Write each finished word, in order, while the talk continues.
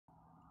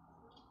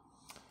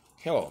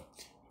Hello,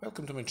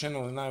 welcome to my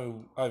channel, and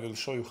I will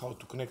show you how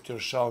to connect your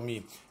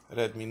Xiaomi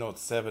Redmi Note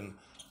 7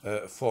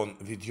 phone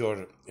with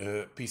your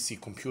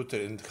PC computer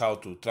and how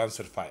to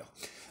transfer file.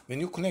 When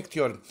you connect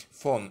your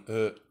phone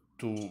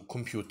to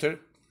computer,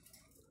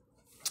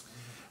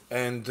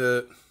 and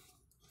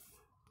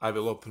I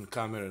will open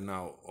camera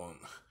now on,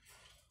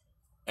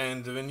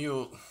 and when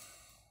you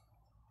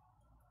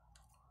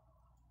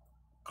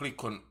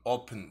click on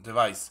open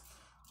device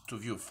to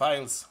view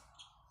files,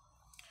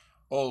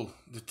 all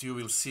that you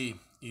will see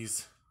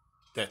is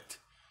that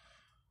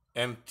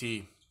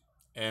empty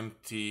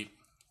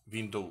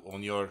window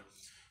on your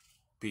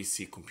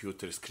PC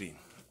computer screen.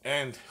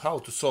 And how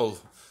to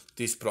solve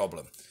this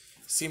problem?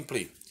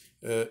 Simply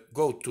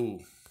go to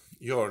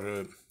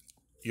your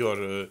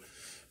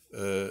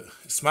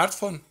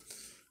smartphone,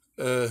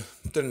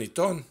 turn it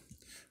on,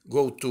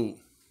 go to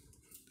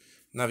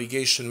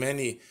navigation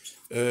menu.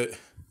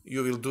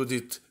 You will do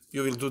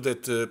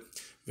that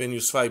when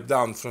you swipe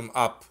down from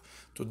up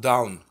to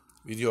down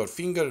with your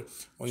finger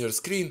on your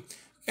screen,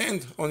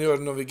 and on your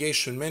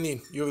navigation menu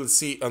you will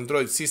see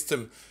Android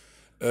system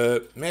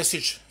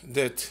message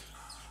that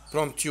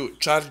prompt you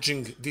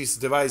charging this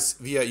device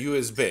via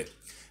USB,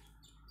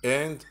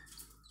 and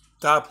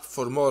tap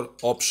for more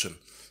option.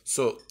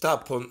 So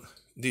tap on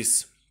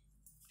this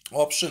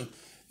option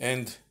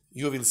and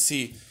you will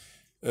see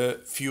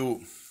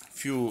few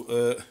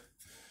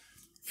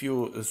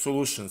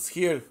solutions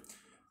here.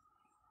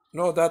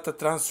 No data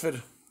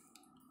transfer,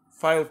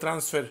 file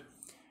transfer,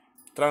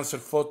 transfer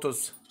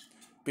photos,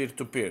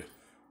 peer-to-peer.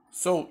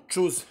 So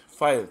choose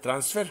file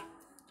transfer,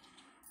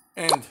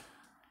 and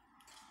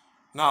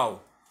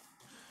now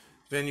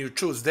when you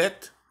choose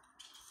that,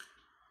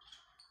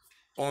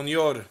 on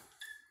your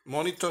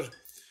monitor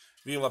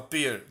will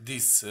appear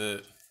this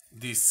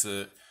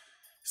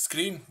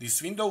screen,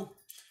 this window,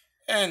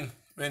 and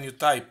when you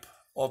type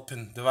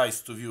open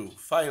device to view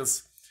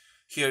files,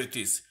 here it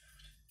is,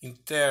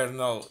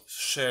 internal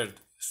shared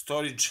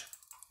storage.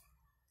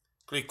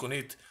 Click on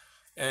it,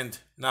 and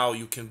now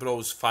you can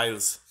browse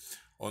files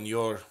on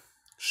your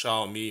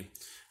Xiaomi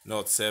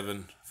Note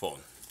 7 phone.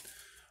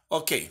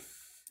 Okay,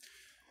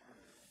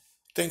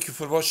 thank you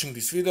for watching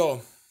this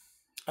video.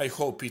 I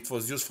hope it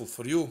was useful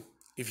for you.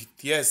 If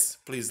yes,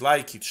 please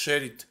like it,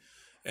 share it,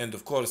 and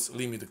of course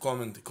leave me the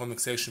comment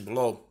section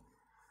below.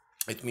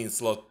 It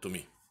means a lot to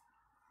me.